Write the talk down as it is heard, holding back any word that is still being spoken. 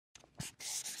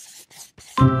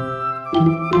We're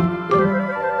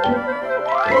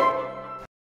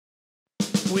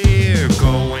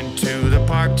going to the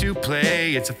park to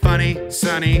play. It's a funny,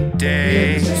 sunny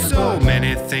day. So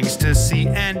many things to see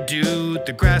and do.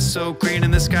 The grass so green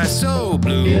and the sky so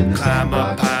blue. Climb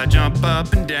up high, jump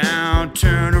up and down.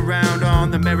 Turn around on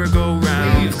the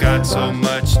merry-go-round. We've got so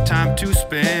much time to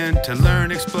spend, to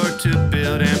learn, explore, to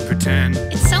build and pretend.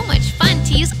 It's so much fun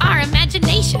to use our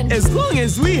imagination. As long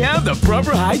as we have the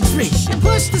proper hydration. And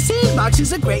plus, the Sandbox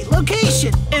is a great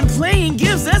location. And playing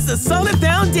gives us a solid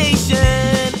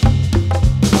foundation.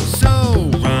 So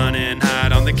run and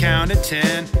hide on the count of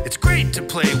 10. It's great to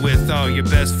play with all your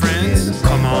best friends.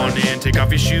 Come on in, take off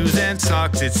your shoes and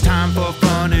socks. It's time for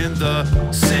fun in the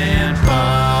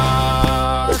Sandbox.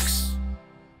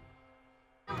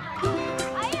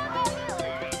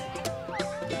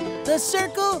 The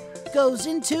circle goes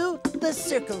into the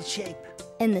circle shape.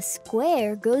 And the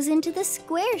square goes into the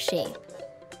square shape.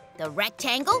 The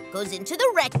rectangle goes into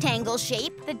the rectangle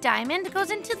shape. The diamond goes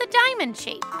into the diamond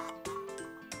shape.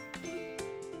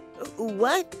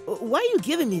 What? Why are you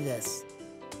giving me this?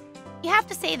 You have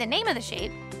to say the name of the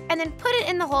shape and then put it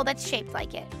in the hole that's shaped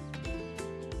like it.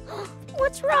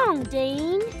 What's wrong,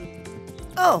 Dean?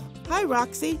 Oh, hi,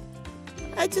 Roxy.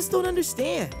 I just don't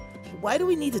understand. Why do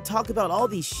we need to talk about all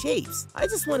these shapes? I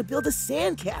just want to build a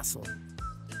sandcastle.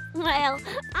 Well,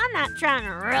 I'm not trying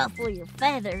to ruffle your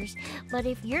feathers, but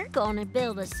if you're going to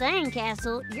build a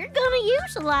sandcastle, you're going to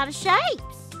use a lot of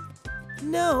shapes.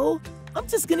 No, I'm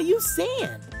just going to use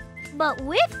sand. But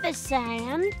with the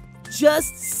sand...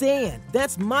 Just sand.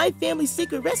 That's my family's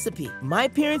secret recipe. My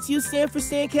parents use sand for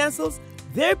sandcastles.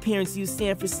 Their parents use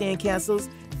sand for sandcastles.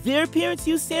 Their parents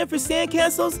use sand for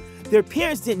sandcastles. Their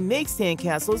parents didn't make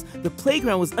sandcastles. The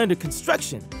playground was under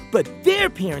construction. But their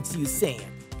parents used sand.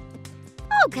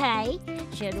 Okay,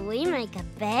 should we make a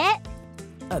bet?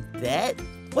 A bet?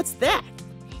 What's that?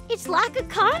 It's like a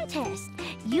contest.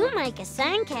 You make a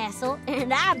sandcastle,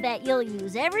 and I bet you'll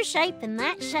use every shape in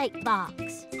that shape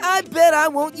box. I bet I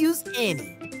won't use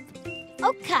any.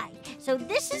 Okay, so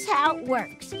this is how it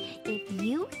works. If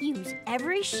you use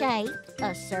every shape,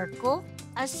 a circle,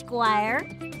 a square,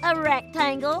 a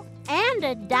rectangle, and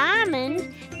a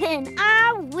diamond, then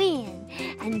I win.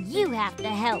 And you have to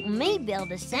help me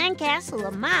build a sandcastle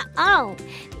of my own,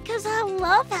 because I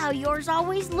love how yours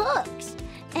always looks.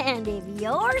 And if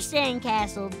your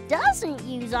sandcastle doesn't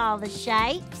use all the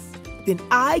shapes, then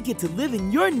I get to live in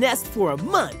your nest for a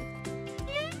month.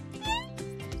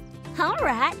 All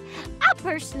right, I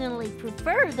personally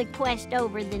prefer the quest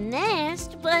over the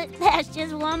nest, but that's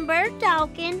just one bird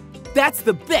talking. That's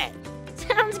the bet.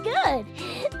 Sounds good.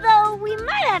 Though we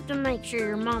might have to make sure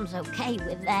your mom's okay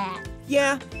with that.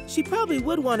 Yeah, she probably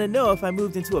would want to know if I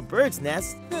moved into a bird's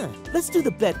nest. Let's do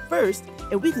the bet first,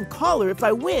 and we can call her if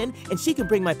I win, and she can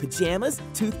bring my pajamas,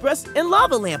 toothbrush, and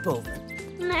lava lamp over.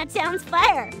 That sounds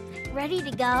fair. Ready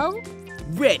to go?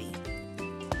 Ready.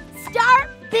 Start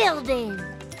building.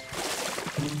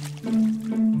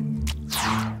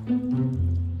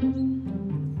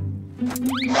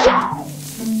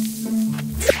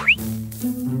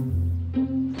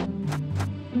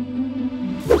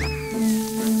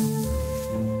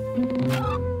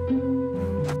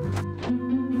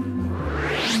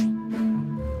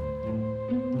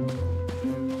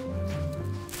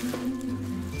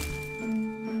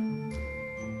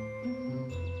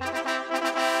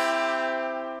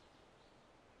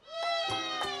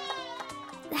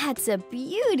 That's a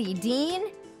beauty,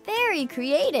 Dean. Very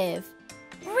creative.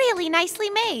 Really nicely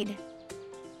made.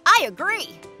 I agree.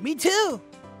 Me too.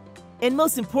 And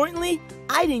most importantly,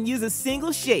 I didn't use a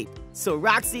single shape. So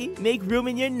Roxy, make room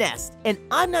in your nest. And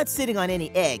I'm not sitting on any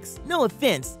eggs. No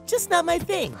offense, just not my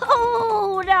thing.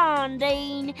 Hold on,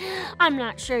 Dean. I'm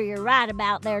not sure you're right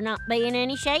about there not being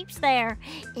any shapes there.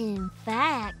 In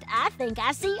fact, I think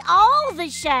I see all the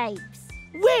shapes.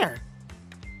 Where?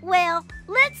 Well,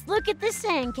 let's look at the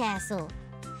sandcastle.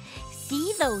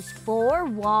 See those 4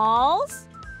 walls?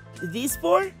 These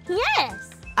 4? Yes.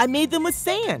 I made them with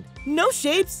sand. No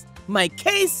shapes. My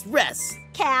case rests.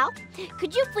 Cal,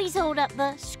 could you please hold up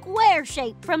the square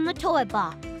shape from the toy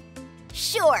box?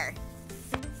 Sure.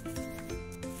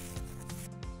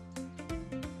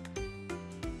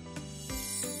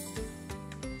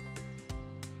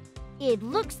 It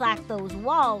looks like those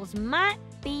walls might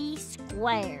be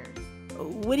squares.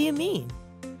 What do you mean?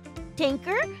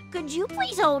 Tinker, could you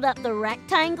please hold up the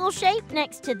rectangle shape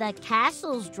next to the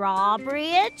castle's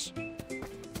drawbridge?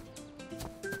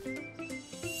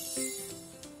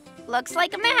 Looks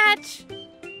like a match.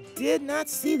 Did not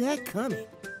see that coming.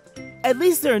 At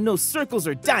least there are no circles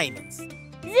or diamonds.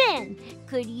 Then,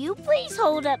 could you please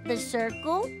hold up the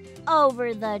circle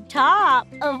over the top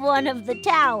of one of the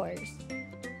towers?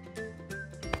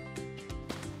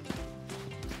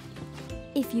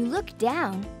 If you look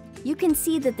down, you can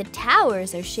see that the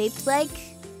towers are shaped like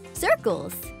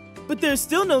circles. But there's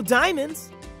still no diamonds.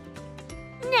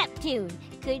 Neptune,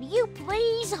 could you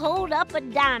please hold up a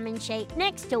diamond shape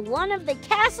next to one of the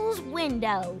castle's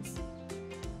windows?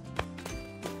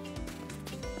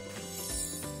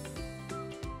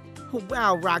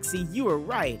 Wow, Roxy, you were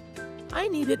right. I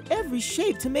needed every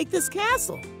shape to make this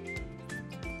castle.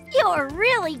 You're a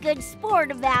really good sport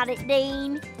about it,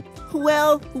 Dean.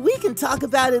 Well, we can talk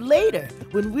about it later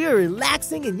when we're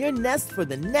relaxing in your nest for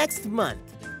the next month.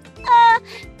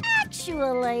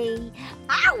 Actually,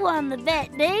 I won the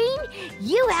bet, Dean.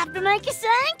 You have to make a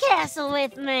sandcastle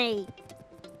with me.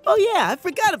 Oh yeah, I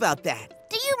forgot about that.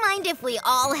 Do you mind if we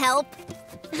all help?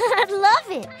 I'd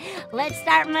love it. Let's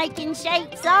start making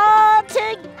shapes all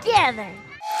together.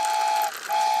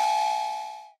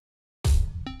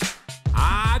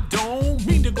 I don't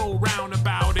mean to go round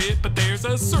about it, but there's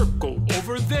a circle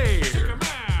over there.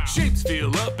 Shapes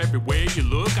fill up everywhere you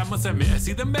look. I must admit, I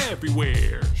see them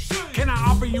everywhere. Can I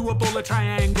offer you a bowl of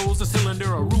triangles, a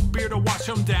cylinder, a root beer to wash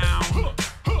them down?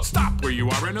 Stop where you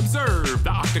are and observe the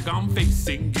octagon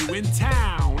facing you in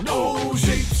town. Oh,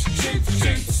 shapes, shapes,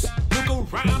 shapes.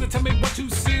 Look around and tell me what you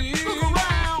see. Look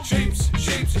around. Shapes,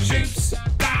 shapes, shapes.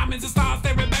 Diamonds and stars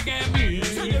staring back at me.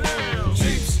 Check it out.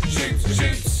 Shapes, shapes,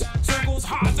 shapes. Circles,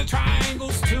 hearts, and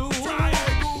triangles too.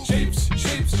 Triangles. Shapes,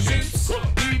 shapes, shapes.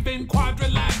 Even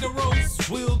quadrilaterals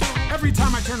will do. Every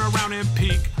time I turn around and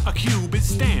peek, a cube is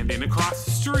standing across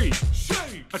the street.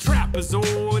 A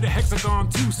trapezoid, a hexagon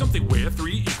too, something where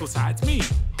 3 equal sides meet.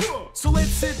 So let's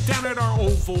sit down at our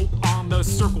oval on the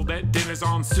circle that dinner's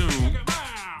on soon.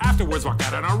 Afterwards, walk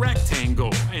out on a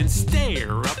rectangle and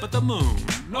stare up at the moon.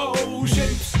 Oh,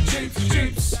 shapes, shapes,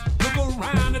 shapes. Look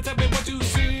around and tell me what you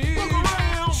see. Look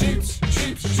around. Shapes,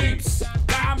 shapes, shapes.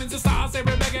 Diamonds and stars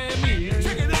staring back at me.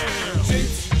 Check it out.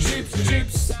 Shapes, shapes,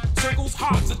 shapes. Circles,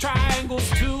 hearts, and triangles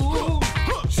too.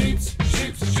 Shapes,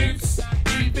 shapes, shapes.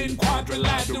 Even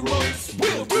quadrilaterals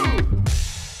will do.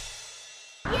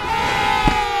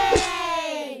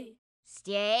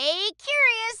 Stay curious.